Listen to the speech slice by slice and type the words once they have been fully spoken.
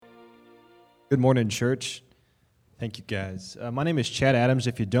Good morning, church. Thank you, guys. My name is Chad Adams.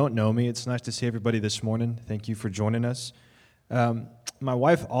 If you don't know me, it's nice to see everybody this morning. Thank you for joining us. My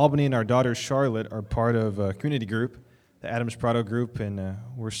wife, Albany, and our daughter, Charlotte, are part of a community group, the Adams Prado group, and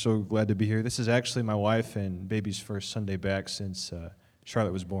we're so glad to be here. This is actually my wife and baby's first Sunday back since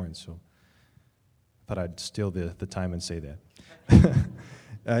Charlotte was born, so I thought I'd steal the time and say that.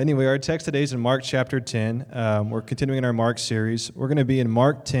 Anyway, our text today is in Mark chapter 10. We're continuing in our Mark series. We're going to be in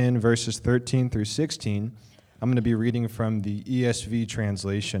Mark 10, verses 13 through 16. I'm going to be reading from the ESV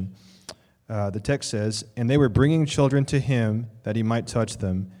translation. The text says, "And they were bringing children to him that he might touch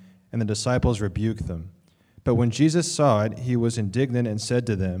them, and the disciples rebuked them. But when Jesus saw it, he was indignant and said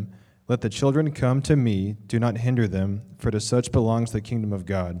to them, 'Let the children come to me, do not hinder them, for to such belongs the kingdom of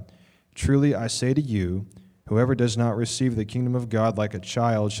God. Truly I say to you, whoever does not receive the kingdom of God like a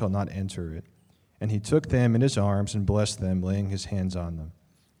child shall not enter it.' And he took them in his arms and blessed them, laying his hands on them."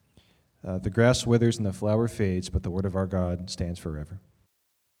 The grass withers and the flower fades, but the word of our God stands forever.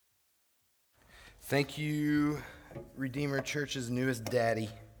 Thank you, Redeemer Church's newest daddy.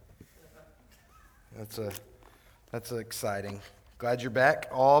 That's exciting. Glad you're back,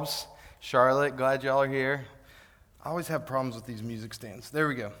 Albs, Charlotte. Glad y'all are here. I always have problems with these music stands. There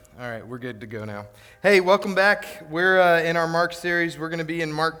we go. All right, we're good to go now. Hey, welcome back. We're in our Mark series. We're going to be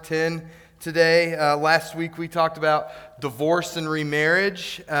in Mark 10 today. Last week we talked about divorce and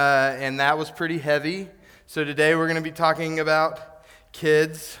remarriage, and that was pretty heavy. So today we're going to be talking about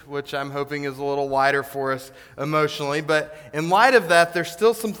kids, which I'm hoping is a little lighter for us emotionally. But in light of that, there's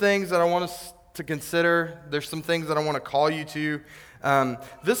still some things that I want us to consider. There's some things that I want to call you to.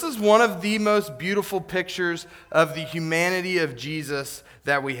 This is one of the most beautiful pictures of the humanity of Jesus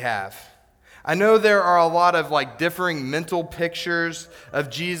that we have. I know there are a lot of differing mental pictures of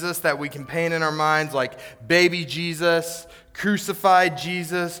Jesus that we can paint in our minds, like baby Jesus, crucified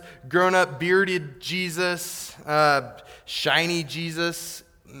Jesus, grown-up bearded Jesus, shiny Jesus.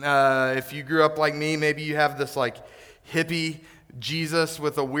 If you grew up like me, maybe you have this hippie Jesus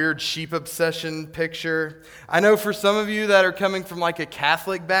with a weird sheep obsession picture. I know for some of you that are coming from a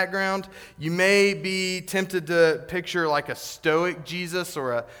Catholic background, you may be tempted to picture a stoic Jesus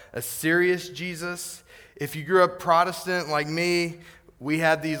or a serious Jesus. If you grew up Protestant like me, we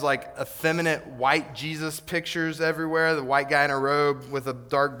had these effeminate white Jesus pictures everywhere, the white guy in a robe with a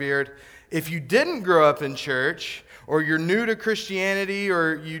dark beard. If you didn't grow up in church, or you're new to Christianity,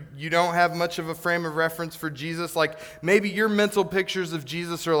 or you don't have much of a frame of reference for Jesus, maybe your mental pictures of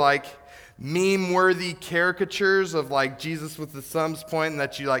Jesus are meme-worthy caricatures of Jesus with the thumbs pointing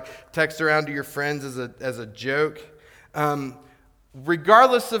that you text around to your friends as a joke.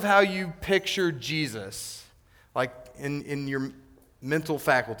 Regardless of how you picture Jesus, in your mental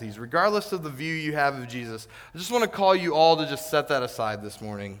faculties, regardless of the view you have of Jesus, I just want to call you all to just set that aside this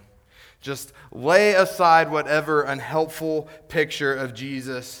morning. Just lay aside whatever unhelpful picture of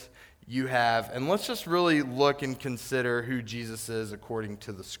Jesus you have, and let's just really look and consider who Jesus is according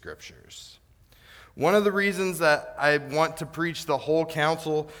to the Scriptures. One of the reasons that I want to preach the whole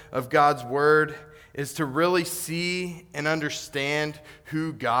counsel of God's Word is to really see and understand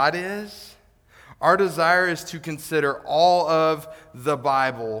who God is. Our desire is to consider all of the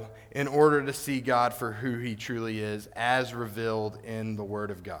Bible in order to see God for who He truly is, as revealed in the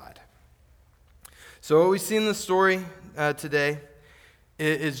Word of God. So what we see in the story today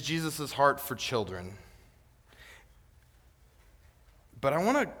is Jesus' heart for children. But I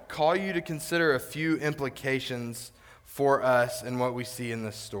want to call you to consider a few implications for us in what we see in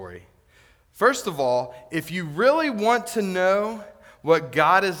this story. First of all, if you really want to know what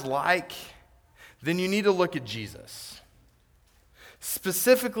God is like, then you need to look at Jesus.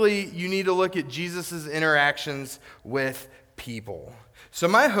 Specifically, you need to look at Jesus' interactions with people. So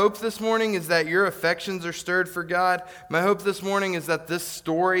my hope this morning is that your affections are stirred for God. My hope this morning is that this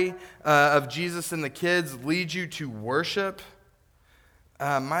story of Jesus and the kids leads you to worship.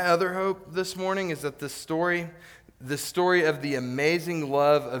 My other hope this morning is that this story of the amazing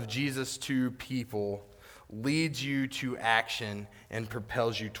love of Jesus to people leads you to action and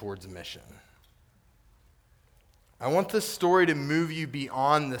propels you towards mission. I want this story to move you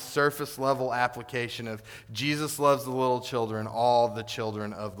beyond the surface level application of Jesus loves the little children, all the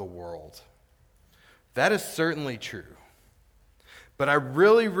children of the world. That is certainly true. But I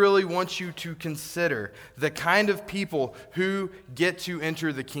really, really want you to consider the kind of people who get to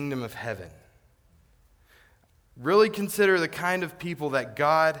enter the kingdom of heaven. Really consider the kind of people that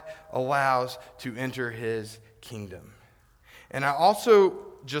God allows to enter His kingdom. And I also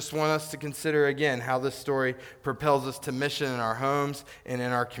just want us to consider again how this story propels us to mission in our homes and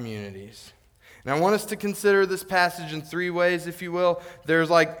in our communities. And I want us to consider this passage in three ways, if you will.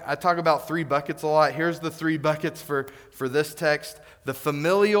 I talk about three buckets a lot. Here's the three buckets for this text: the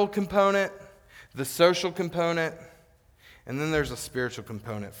familial component, the social component, and then there's a spiritual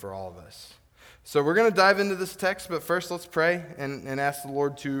component for all of us. So we're going to dive into this text, but first let's pray and ask the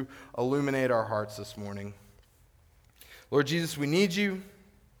Lord to illuminate our hearts this morning. Lord Jesus, we need you.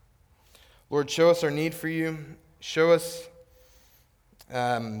 Lord, show us our need for you. Show us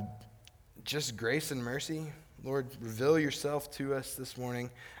just grace and mercy. Lord, reveal yourself to us this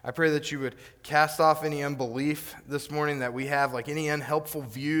morning. I pray that you would cast off any unbelief this morning that we have, like any unhelpful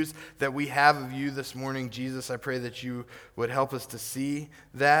views that we have of you this morning. Jesus, I pray that you would help us to see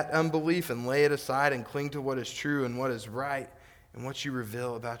that unbelief and lay it aside and cling to what is true and what is right and what you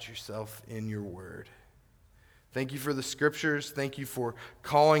reveal about yourself in your word. Thank you for the scriptures. Thank you for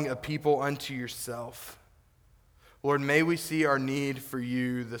calling a people unto yourself. Lord, may we see our need for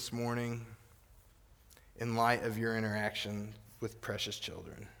you this morning in light of your interaction with precious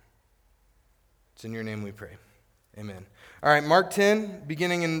children. It's in your name we pray. Amen. All right, Mark 10,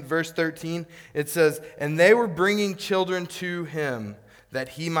 beginning in verse 13, it says, "And they were bringing children to him that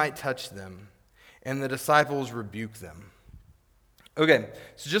he might touch them, and the disciples rebuked them." Okay,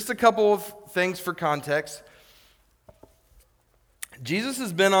 so just a couple of things for context. Jesus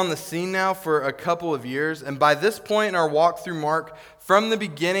has been on the scene now for a couple of years, and by this point in our walk through Mark, from the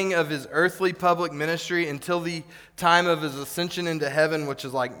beginning of his earthly public ministry until the time of his ascension into heaven, which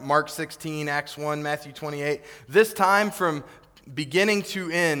is like Mark 16, Acts 1, Matthew 28, this time from beginning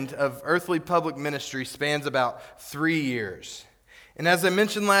to end of earthly public ministry spans about 3 years. And as I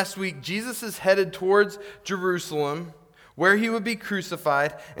mentioned last week, Jesus is headed towards Jerusalem, where he would be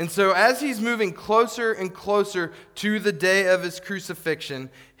crucified. And so as he's moving closer and closer to the day of his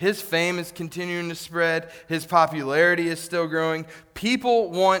crucifixion, his fame is continuing to spread. His popularity is still growing. People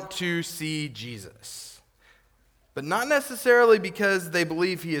want to see Jesus. But not necessarily because they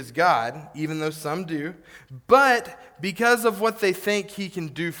believe he is God, even though some do, but because of what they think he can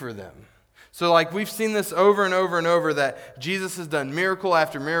do for them. So like we've seen this over and over and over, that Jesus has done miracle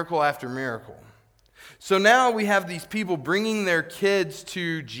after miracle after miracle. So now we have these people bringing their kids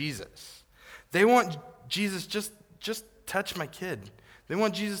to Jesus. They want Jesus, just touch my kid. They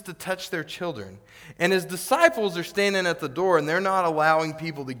want Jesus to touch their children. And his disciples are standing at the door and they're not allowing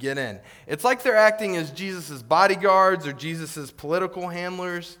people to get in. It's like they're acting as Jesus' bodyguards or Jesus' political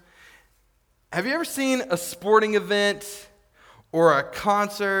handlers. Have you ever seen a sporting event or a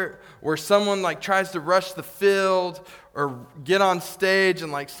concert where someone like tries to rush the field or get on stage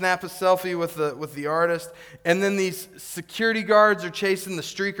and like snap a selfie with the artist, and then these security guards are chasing the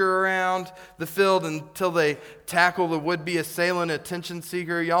streaker around the field until they tackle the would-be assailant attention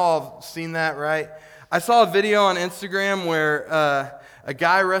seeker? Y'all have seen that, right? I saw a video on Instagram where a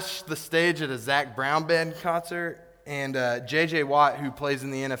guy rushed the stage at a Zac Brown Band concert, and J.J. Watt, who plays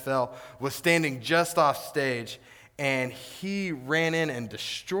in the NFL, was standing just off stage, and he ran in and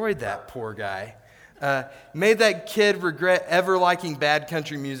destroyed that poor guy. Made that kid regret ever liking bad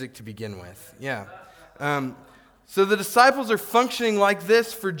country music to begin with. Yeah. So the disciples are functioning like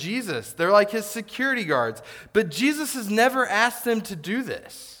this for Jesus. They're like his security guards. But Jesus has never asked them to do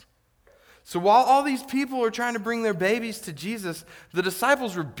this. So while all these people are trying to bring their babies to Jesus, the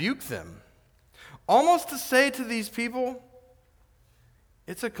disciples rebuke them. Almost to say to these people,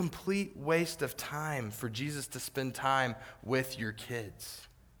 it's a complete waste of time for Jesus to spend time with your kids.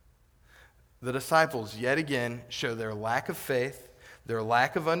 The disciples, yet again, show their lack of faith, their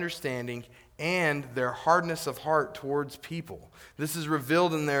lack of understanding, and their hardness of heart towards people. This is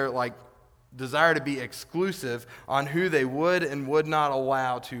revealed in their desire to be exclusive on who they would and would not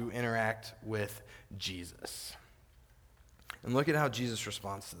allow to interact with Jesus. And look at how Jesus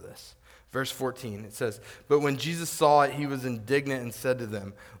responds to this. Verse 14, it says, "But when Jesus saw it, he was indignant and said to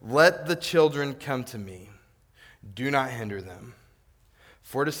them, 'Let the children come to me. Do not hinder them.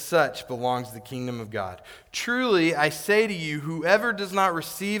 For to such belongs the kingdom of God. Truly, I say to you, whoever does not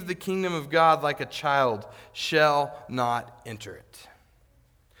receive the kingdom of God like a child shall not enter it.'"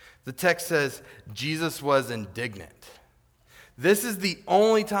 The text says Jesus was indignant. This is the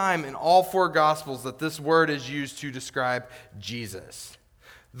only time in all four Gospels that this word is used to describe Jesus.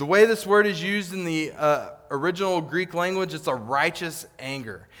 The way this word is used in the original Greek language, it's a righteous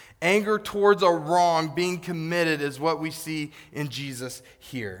anger. Anger towards a wrong being committed is what we see in Jesus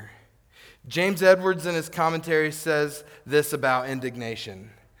here. James Edwards in his commentary says this about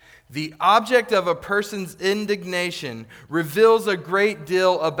indignation: "The object of a person's indignation reveals a great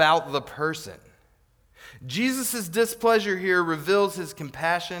deal about the person." Jesus' displeasure here reveals his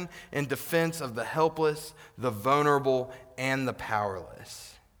compassion and defense of the helpless, the vulnerable, and the powerless.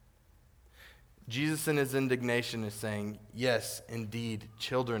 Jesus in his indignation is saying, yes, indeed,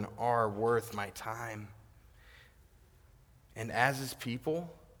 children are worth my time. And as his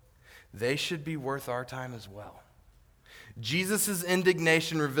people, they should be worth our time as well. Jesus'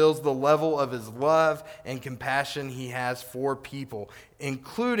 indignation reveals the level of his love and compassion he has for people,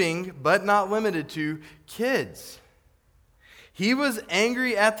 including, but not limited to, kids. He was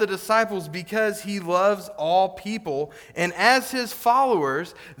angry at the disciples because he loves all people, and as his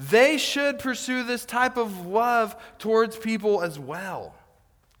followers, they should pursue this type of love towards people as well.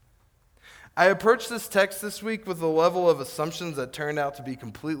 I approached this text this week with a level of assumptions that turned out to be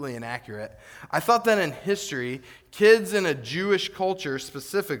completely inaccurate. I thought that in history, kids in a Jewish culture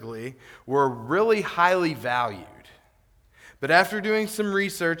specifically were really highly valued. But after doing some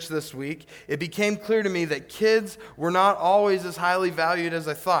research this week, it became clear to me that kids were not always as highly valued as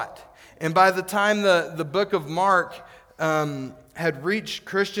I thought. And by the time the book of Mark had reached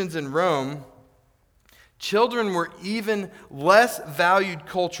Christians in Rome, children were even less valued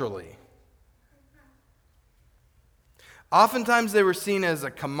culturally. Oftentimes they were seen as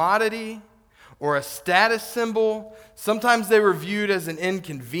a commodity or a status symbol. Sometimes they were viewed as an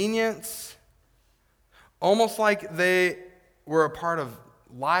inconvenience, almost like they were a part of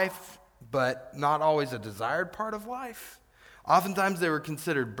life, but not always a desired part of life. Oftentimes they were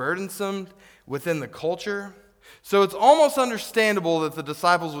considered burdensome within the culture. So it's almost understandable that the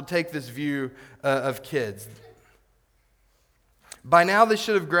disciples would take this view of kids. By now they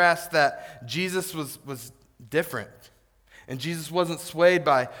should have grasped that Jesus was different. And Jesus wasn't swayed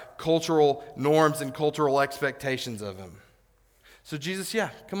by cultural norms and cultural expectations of him. So Jesus,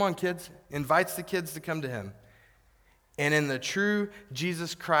 come on kids, invites the kids to come to him. And in the true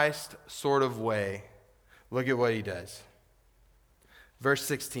Jesus Christ sort of way, look at what he does. Verse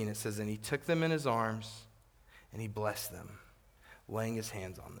 16, it says, and he took them in his arms and he blessed them, laying his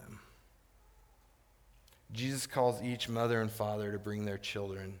hands on them. Jesus calls each mother and father to bring their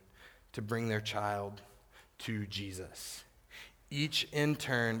children, to bring their child to Jesus. Each in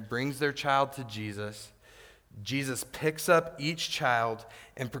turn brings their child to Jesus. Jesus picks up each child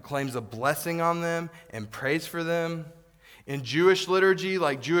and proclaims a blessing on them and prays for them. In Jewish liturgy,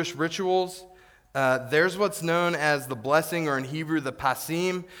 like Jewish rituals, there's what's known as the blessing, or in Hebrew, the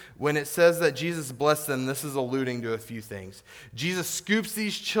pasim. When it says that Jesus blessed them, this is alluding to a few things. Jesus scoops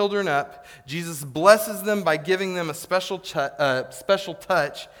these children up. Jesus blesses them by giving them a special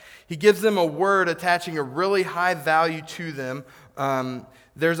touch. He gives them a word attaching a really high value to them.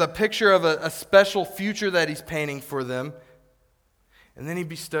 There's a picture of a special future that he's painting for them. And then he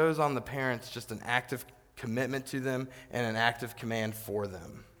bestows on the parents just an active commitment to them and an active command for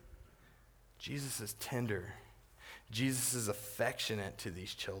them. Jesus is tender. Jesus is affectionate to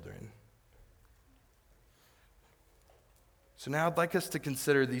these children. So now I'd like us to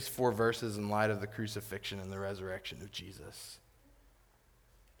consider these 4 verses in light of the crucifixion and the resurrection of Jesus.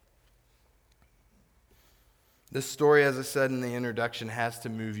 This story, as I said in the introduction, has to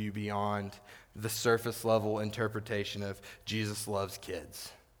move you beyond the surface level interpretation of Jesus loves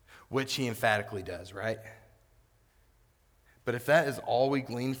kids, which he emphatically does, right? But if that is all we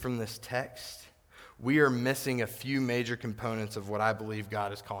glean from this text, we are missing a few major components of what I believe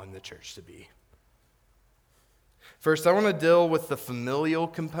God is calling the church to be. First, I want to deal with the familial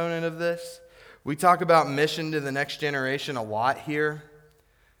component of this. We talk about mission to the next generation a lot here.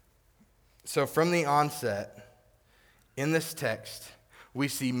 So from the onset, in this text, we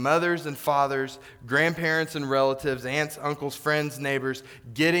see mothers and fathers, grandparents and relatives, aunts, uncles, friends, neighbors,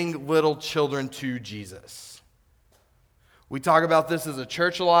 getting little children to Jesus. We talk about this as a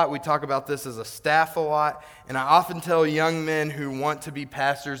church a lot. We talk about this as a staff a lot. And I often tell young men who want to be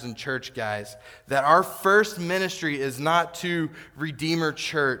pastors and church guys that our first ministry is not to Redeemer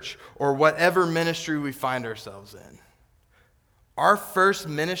Church or whatever ministry we find ourselves in. Our first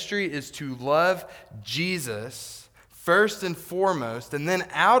ministry is to love Jesus first and foremost, and then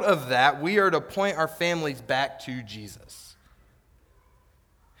out of that, we are to point our families back to Jesus.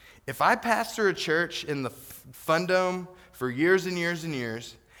 If I pastor a church in the Fundome for years and years and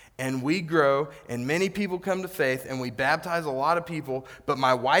years, and we grow, and many people come to faith, and we baptize a lot of people, but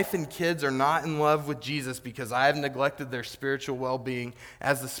my wife and kids are not in love with Jesus because I have neglected their spiritual well-being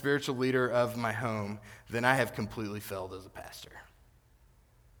as the spiritual leader of my home, then I have completely failed as a pastor.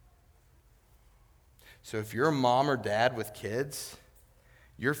 So if you're a mom or dad with kids,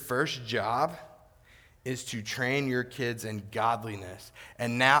 your first job is to train your kids in godliness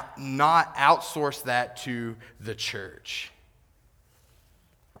and not outsource that to the church.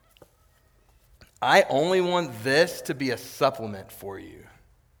 I only want this to be a supplement for you.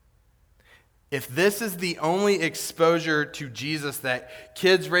 If this is the only exposure to Jesus that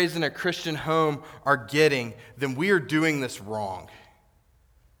kids raised in a Christian home are getting, then we are doing this wrong.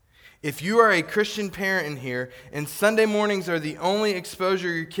 If you are a Christian parent in here and Sunday mornings are the only exposure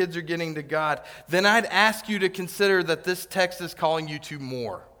your kids are getting to God, then I'd ask you to consider that this text is calling you to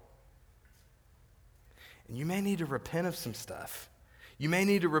more. And you may need to repent of some stuff. You may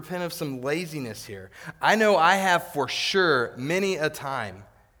need to repent of some laziness here. I know I have for sure many a time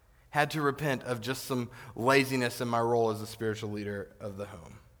had to repent of just some laziness in my role as a spiritual leader of the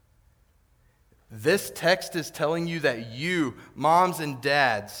home. This text is telling you that you, moms and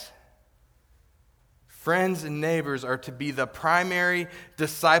dads, friends and neighbors, are to be the primary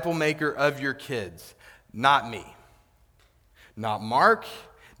disciple maker of your kids, not me. Not Mark,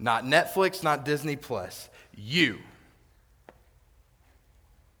 not Netflix, not Disney Plus. You.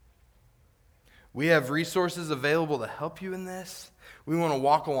 We have resources available to help you in this. We want to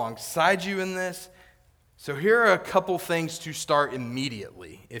walk alongside you in this. So here are a couple things to start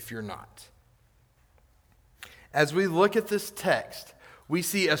immediately if you're not. As we look at this text, we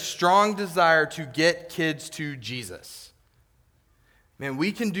see a strong desire to get kids to Jesus. Man,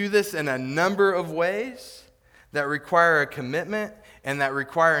 we can do this in a number of ways that require a commitment and that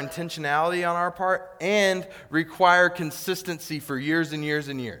require intentionality on our part and require consistency for years and years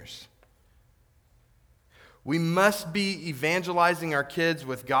and years. We must be evangelizing our kids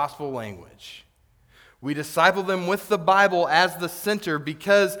with gospel language. We disciple them with the Bible as the center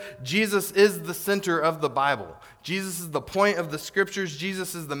because Jesus is the center of the Bible. Jesus is the point of the scriptures.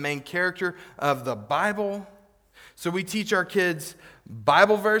 Jesus is the main character of the Bible. So we teach our kids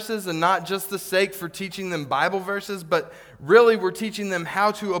Bible verses, and not just the sake for teaching them Bible verses, but really we're teaching them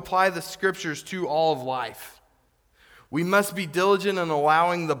how to apply the scriptures to all of life. We must be diligent in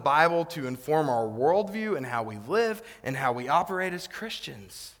allowing the Bible to inform our worldview and how we live and how we operate as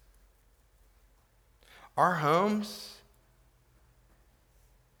Christians. Our homes,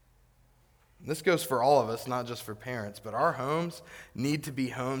 this goes for all of us, not just for parents, but our homes need to be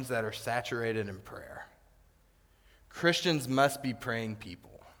homes that are saturated in prayer. Christians must be praying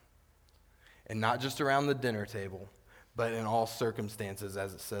people, and not just around the dinner table, but in all circumstances,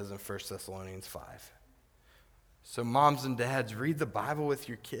 as it says in 1 Thessalonians 5. So moms and dads, read the Bible with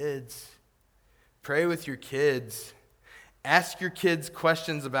your kids. Pray with your kids. Ask your kids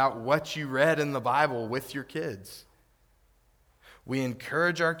questions about what you read in the Bible with your kids. We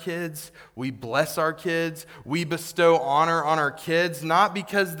encourage our kids. We bless our kids. We bestow honor on our kids, not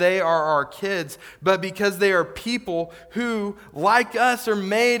because they are our kids, but because they are people who, like us, are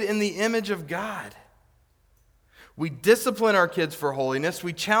made in the image of God. We discipline our kids for holiness.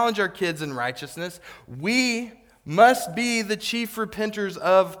 We challenge our kids in righteousness. We must be the chief repenters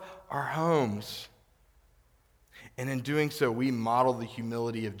of our homes. And in doing so, we model the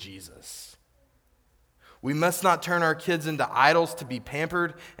humility of Jesus. We must not turn our kids into idols to be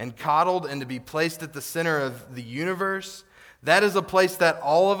pampered and coddled and to be placed at the center of the universe. That is a place that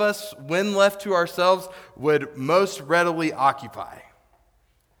all of us, when left to ourselves, would most readily occupy.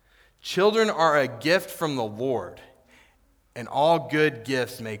 Children are a gift from the Lord, and all good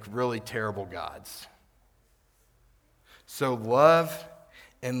gifts make really terrible gods. So love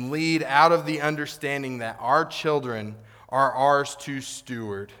and lead out of the understanding that our children are ours to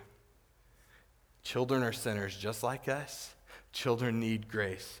steward. Children are sinners just like us. Children need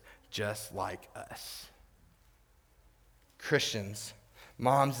grace just like us. Christians,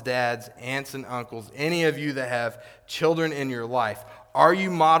 moms, dads, aunts, and uncles, any of you that have children in your life, are you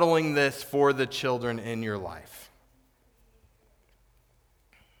modeling this for the children in your life?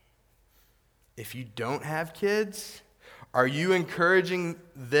 If you don't have kids, are you encouraging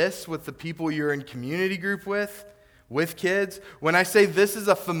this with the people you're in community group with kids? When I say this is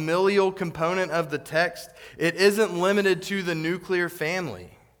a familial component of the text, it isn't limited to the nuclear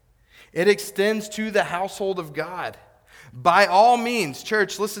family. It extends to the household of God. By all means,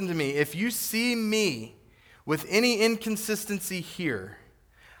 church, listen to me. If you see me with any inconsistency here,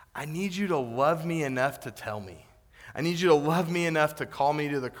 I need you to love me enough to tell me. I need you to love me enough to call me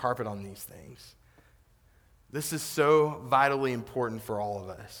to the carpet on these things. This is so vitally important for all of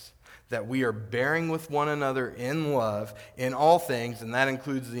us, that we are bearing with one another in love in all things, and that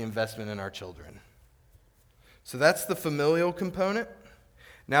includes the investment in our children. So that's the familial component.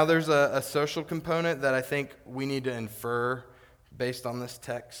 Now there's a social component that I think we need to infer based on this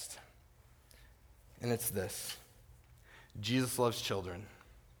text, and it's this. Jesus loves children,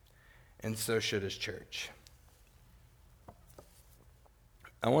 and so should his church.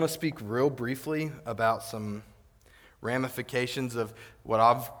 I want to speak real briefly about some ramifications of what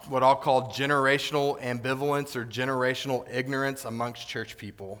I'll call generational ambivalence or generational ignorance amongst church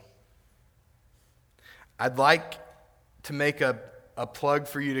people. I'd like to make a plug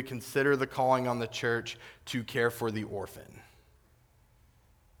for you to consider the calling on the church to care for the orphan.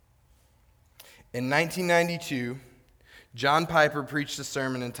 In 1992, John Piper preached a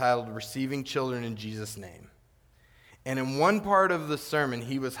sermon entitled Receiving Children in Jesus' Name. And in one part of the sermon,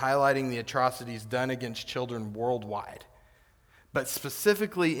 he was highlighting the atrocities done against children worldwide, but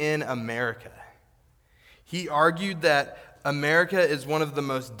specifically in America. He argued that America is one of the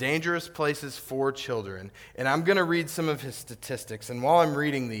most dangerous places for children. And I'm going to read some of his statistics. And while I'm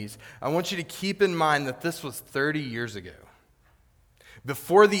reading these, I want you to keep in mind that this was 30 years ago.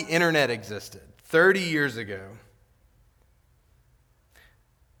 Before the internet existed, 30 years ago.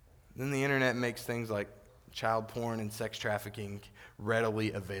 Then the internet makes things like child porn and sex trafficking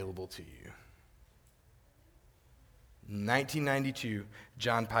readily available to you. In 1992,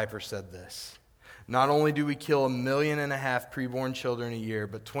 John Piper said this: "Not only do we kill 1.5 million preborn children a year,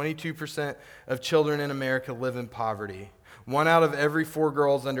 but 22% of children in America live in poverty. 1 out of every 4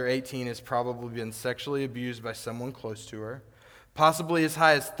 girls under 18 has probably been sexually abused by someone close to her. Possibly as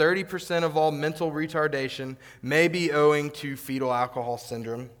high as 30% of all mental retardation may be owing to fetal alcohol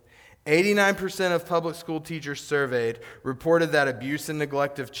syndrome. 89% of public school teachers surveyed reported that abuse and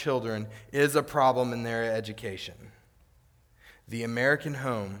neglect of children is a problem in their education. The American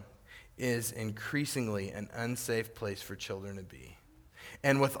home is increasingly an unsafe place for children to be."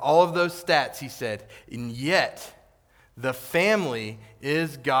 And with all of those stats, he said, and yet the family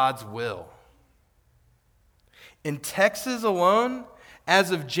is God's will. In Texas alone, as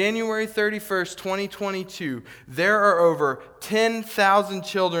of January 31st, 2022, there are over 10,000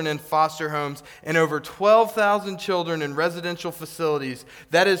 children in foster homes and over 12,000 children in residential facilities.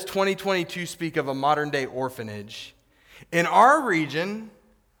 That is 2022 speak of a modern-day orphanage. In our region,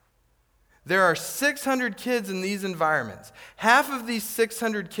 there are 600 kids in these environments. Half of these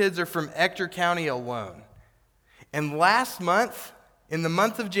 600 kids are from Ector County alone. And last month, in the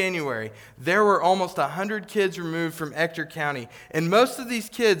month of January, there were almost 100 kids removed from Ector County. And most of these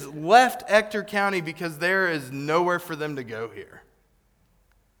kids left Ector County because there is nowhere for them to go here.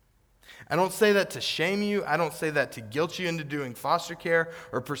 I don't say that to shame you. I don't say that to guilt you into doing foster care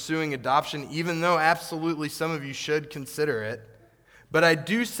or pursuing adoption, even though absolutely some of you should consider it. But I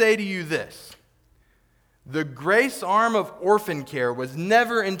do say to you this: the grace arm of orphan care was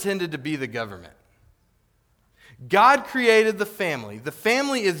never intended to be the government. God created the family. The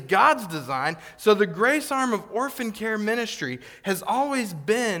family is God's design, so the grace arm of orphan care ministry has always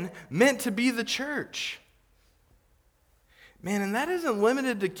been meant to be the church. Man, and that isn't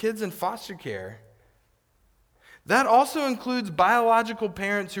limited to kids in foster care. That also includes biological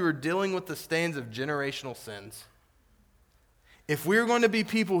parents who are dealing with the stains of generational sins. If we're going to be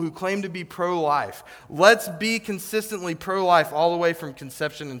people who claim to be pro-life, let's be consistently pro-life all the way from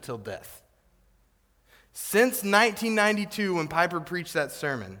conception until death. Since 1992, when Piper preached that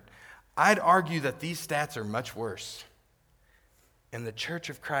sermon, I'd argue that these stats are much worse. And the Church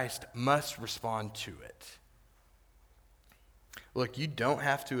of Christ must respond to it. Look, you don't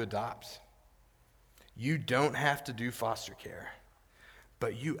have to adopt. You don't have to do foster care.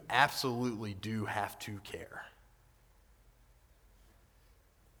 But you absolutely do have to care.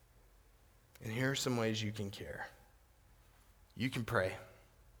 And here are some ways you can care. You can pray.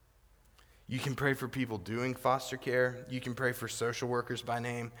 You can pray for people doing foster care. You can pray for social workers by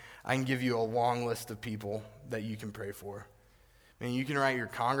name. I can give you a long list of people that you can pray for. I mean, you can write your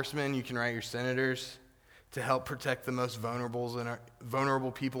congressmen, you can write your senators to help protect the most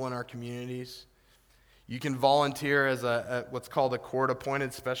vulnerable people in our communities. You can volunteer as a what's called a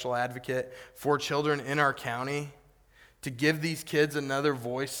court-appointed special advocate for children in our county to give these kids another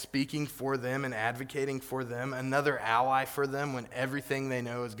voice speaking for them and advocating for them, another ally for them when everything they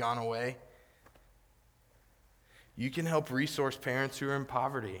know has gone away. You can help resource parents who are in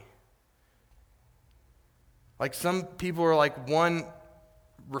poverty. Like, some people are like one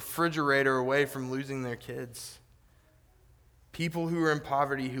refrigerator away from losing their kids. People who are in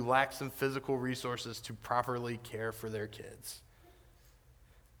poverty who lack some physical resources to properly care for their kids.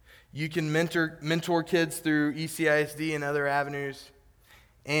 You can mentor kids through ECISD and other avenues.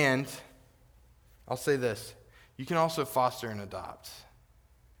 And I'll say this: you can also foster and adopt.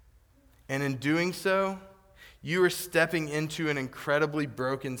 And in doing so, you are stepping into an incredibly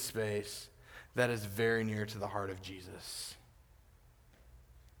broken space that is very near to the heart of Jesus.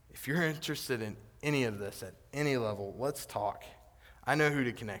 If you're interested in any of this at any level, let's talk. I know who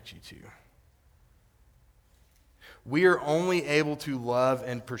to connect you to. We are only able to love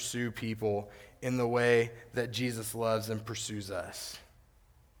and pursue people in the way that Jesus loves and pursues us.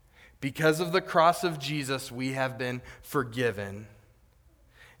 Because of the cross of Jesus, we have been forgiven.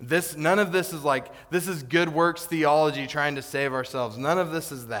 None of this is like, this is good works theology trying to save ourselves. None of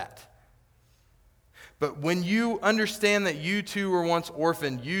this is that. But when you understand that you too were once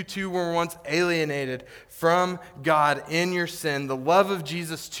orphaned, you too were once alienated from God in your sin, the love of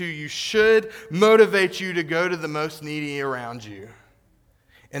Jesus to you should motivate you to go to the most needy around you.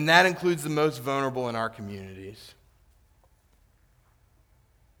 And that includes the most vulnerable in our communities.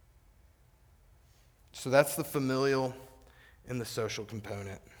 So that's the familial and the social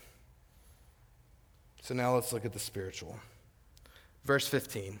component. So now let's look at the spiritual. Verse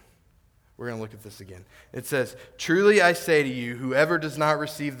 15. We're going to look at this again. It says, "Truly I say to you, whoever does not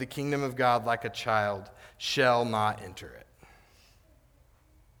receive the kingdom of God like a child shall not enter it."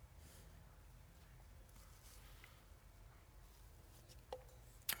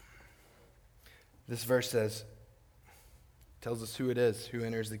 This verse tells us who it is who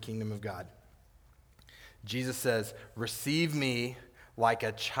enters the kingdom of God. Jesus says, "Receive me like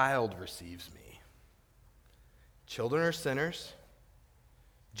a child receives me." Children are sinners,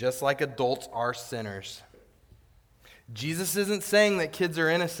 just like adults are sinners. Jesus isn't saying that kids are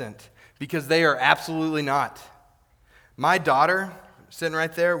innocent, because they are absolutely not. My daughter, sitting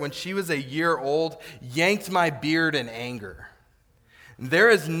right there, when she was a year old, yanked my beard in anger. There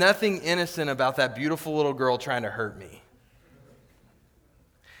is nothing innocent about that beautiful little girl trying to hurt me.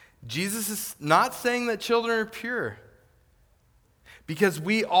 Jesus is not saying that children are pure, because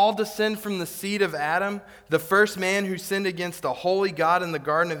we all descend from the seed of Adam, the first man who sinned against a holy God in the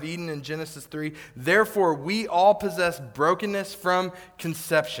Garden of Eden in Genesis 3. Therefore, we all possess brokenness from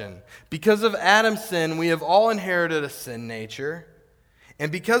conception. Because of Adam's sin, we have all inherited a sin nature.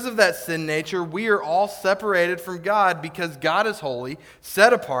 And because of that sin nature, we are all separated from God, because God is holy,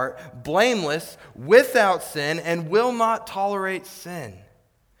 set apart, blameless, without sin, and will not tolerate sin.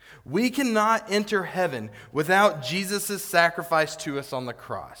 We cannot enter heaven without Jesus' sacrifice to us on the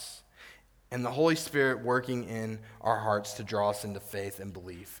cross and the Holy Spirit working in our hearts to draw us into faith and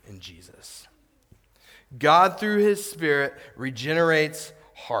belief in Jesus. God, through His Spirit, regenerates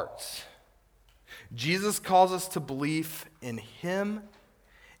hearts. Jesus calls us to belief in Him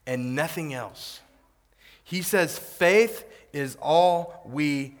and nothing else. He says faith is all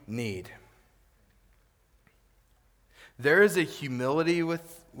we need. There is a humility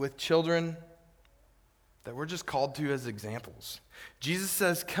with children that we're just called to as examples. Jesus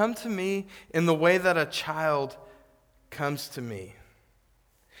says, "Come to me in the way that a child comes to me."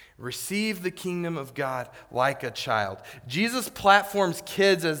 Receive the kingdom of God like a child. Jesus platforms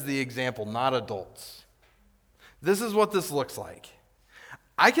kids as the example, not adults. This is what this looks like.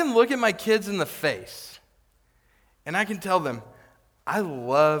 I can look at my kids in the face and I can tell them, "I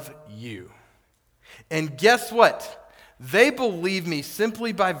love you." And guess what? They believe me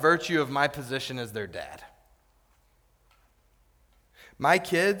simply by virtue of my position as their dad. My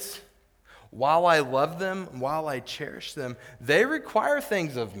kids, while I love them, while I cherish them, they require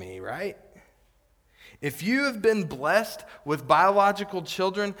things of me, right? If you have been blessed with biological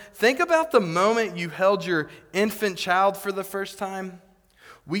children, think about the moment you held your infant child for the first time.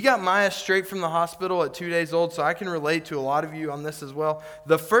 We got Maya straight from the hospital at 2 days old, so I can relate to a lot of you on this as well.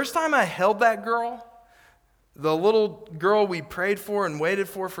 The first time I held that girl, the little girl we prayed for and waited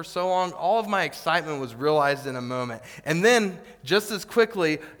for so long, all of my excitement was realized in a moment. And then, just as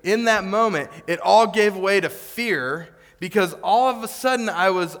quickly, in that moment, it all gave way to fear, because all of a sudden I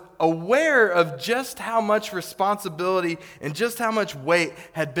was aware of just how much responsibility and just how much weight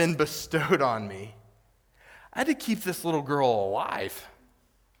had been bestowed on me. I had to keep this little girl alive.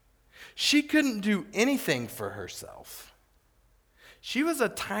 She couldn't do anything for herself. She was a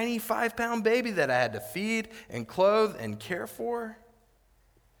tiny 5-pound baby that I had to feed and clothe and care for.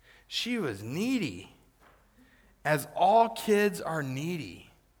 She was needy, as all kids are needy.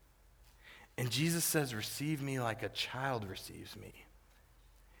 And Jesus says, "Receive me like a child receives me."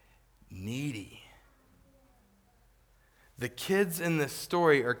 Needy. The kids in this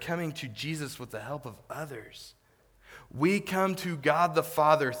story are coming to Jesus with the help of others. We come to God the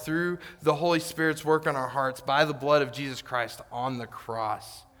Father through the Holy Spirit's work on our hearts by the blood of Jesus Christ on the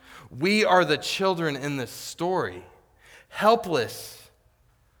cross. We are the children in this story, helpless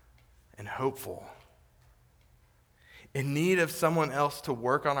and hopeful, in need of someone else to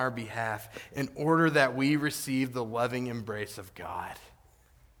work on our behalf in order that we receive the loving embrace of God.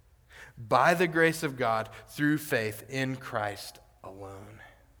 By the grace of God, through faith in Christ alone.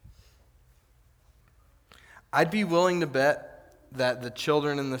 I'd be willing to bet that the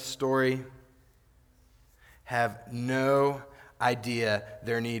children in this story have no idea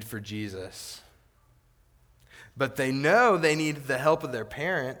their need for Jesus. But they know they need the help of their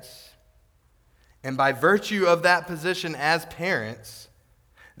parents. And by virtue of that position as parents,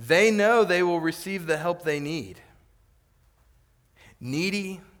 They know they will receive the help they need.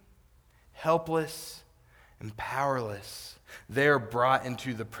 Needy, helpless, and powerless, they are brought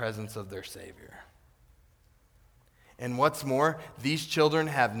into the presence of their Savior. And what's more, these children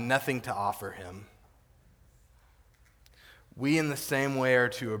have nothing to offer him. We, in the same way, are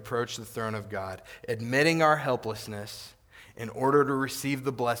to approach the throne of God, admitting our helplessness in order to receive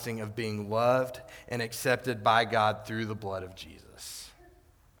the blessing of being loved and accepted by God through the blood of Jesus.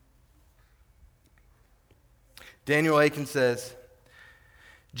 Daniel Aiken says,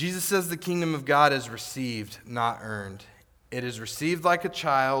 Jesus says the kingdom of God is received, not earned. It is received like a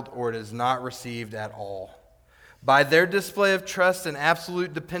child, or it is not received at all. By their display of trust and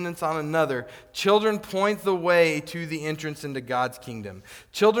absolute dependence on another, children point the way to the entrance into God's kingdom.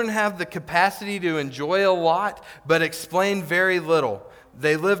 Children have the capacity to enjoy a lot, but explain very little.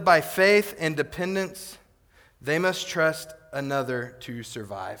 They live by faith and dependence. They must trust another to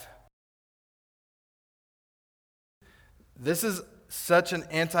survive. This is such an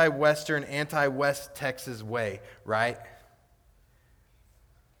anti-Western, anti-West Texas way, right?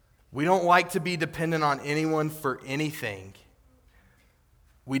 We don't like to be dependent on anyone for anything.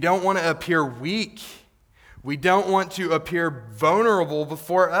 We don't want to appear weak. We don't want to appear vulnerable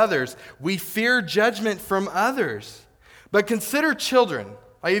before others. We fear judgment from others. But consider children.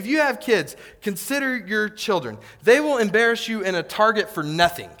 Like if you have kids, consider your children. They will embarrass you in a Target for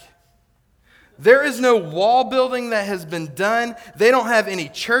nothing. There is no wall building that has been done. They don't have any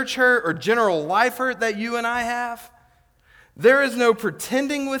church hurt or general life hurt that you and I have. There is no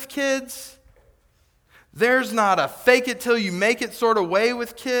pretending with kids. There's not a fake it till you make it sort of way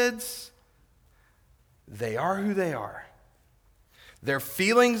with kids. They are who they are. Their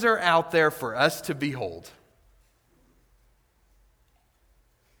feelings are out there for us to behold.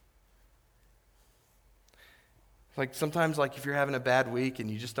 Like sometimes, like if you're having a bad week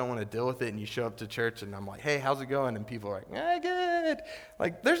and you just don't want to deal with it and you show up to church and I'm like, hey, how's it going? And people are like, good.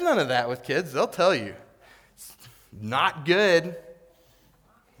 Like there's none of that with kids. They'll tell you. It's not good.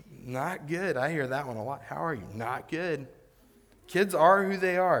 Not good. I hear that one a lot. How are you? Not good. Kids are who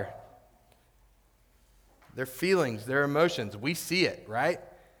they are. Their feelings, their emotions, we see it, right?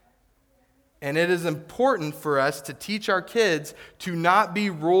 And it is important for us to teach our kids to not be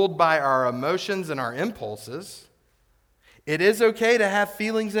ruled by our emotions and our impulses. It is okay to have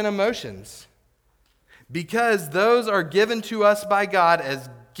feelings and emotions because those are given to us by God as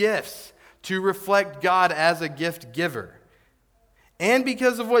gifts to reflect God as a gift giver. And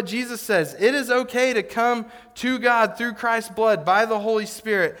because of what Jesus says, it is okay to come to God through Christ's blood by the Holy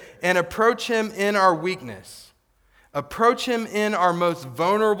Spirit and approach Him in our weakness. Approach Him in our most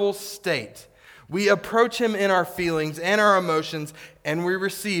vulnerable state. We approach Him in our feelings and our emotions, and we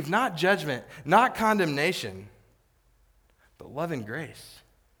receive not judgment, not condemnation, but love and grace.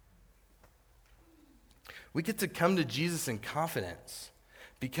 We get to come to Jesus in confidence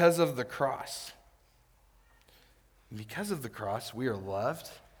because of the cross. Because of the cross, we are loved,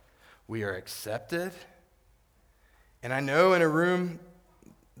 we are accepted. And I know in a room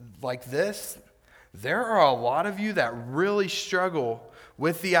like this, there are a lot of you that really struggle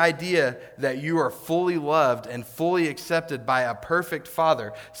with the idea that you are fully loved and fully accepted by a perfect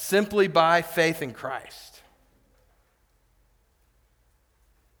Father simply by faith in Christ.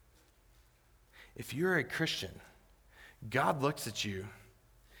 If you're a Christian, God looks at you and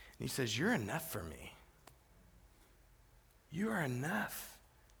He says, you're enough for me. You are enough.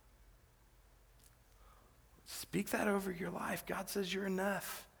 Speak that over your life. God says you're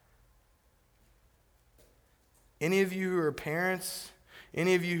enough. Any of you who are parents,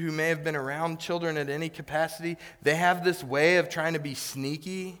 any of you who may have been around children at any capacity, they have this way of trying to be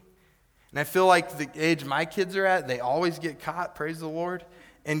sneaky. And I feel like the age my kids are at, they always get caught, praise the Lord.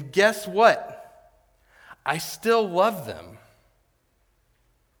 And guess what? I still love them.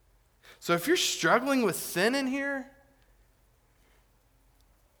 So if you're struggling with sin in here,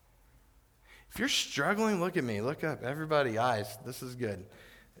 if you're struggling, look at me, look up, everybody, eyes, this is good.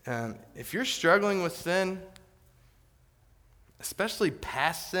 If you're struggling with sin, especially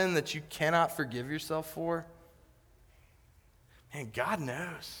past sin that you cannot forgive yourself for, man, God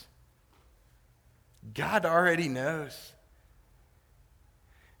knows. God already knows.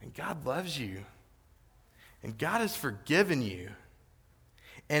 And God loves you. And God has forgiven you.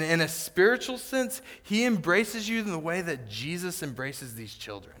 And in a spiritual sense, He embraces you in the way that Jesus embraces these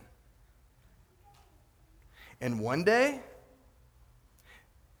children. And one day,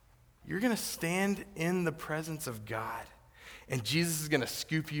 you're going to stand in the presence of God. And Jesus is going to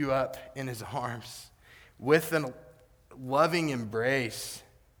scoop you up in His arms with a loving embrace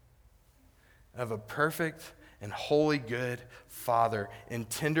of a perfect and holy, good Father in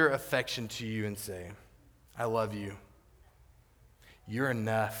tender affection to you and say, I love you. You're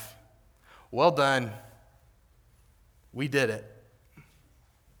enough. Well done. We did it.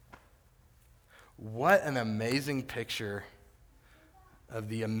 What an amazing picture of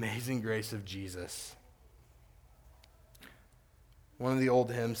the amazing grace of Jesus. One of the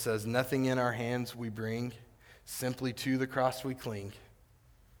old hymns says, nothing in our hands we bring, simply to the cross we cling.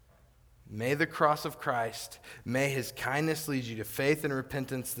 May the cross of Christ, may his kindness lead you to faith and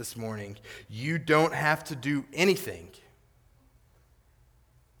repentance this morning. You don't have to do anything,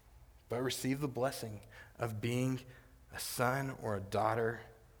 but receive the blessing of being a son or a daughter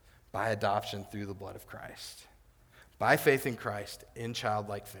by adoption through the blood of Christ. By faith in Christ, in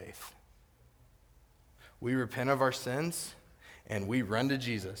childlike faith. We repent of our sins, and we run to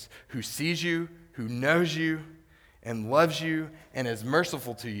Jesus, who sees you, who knows you, and loves you, and is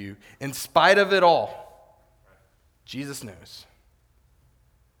merciful to you in spite of it all. Jesus knows,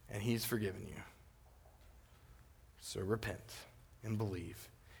 and he's forgiven you. So repent and believe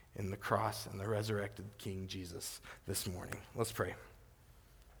in the cross and the resurrected King Jesus this morning. Let's pray.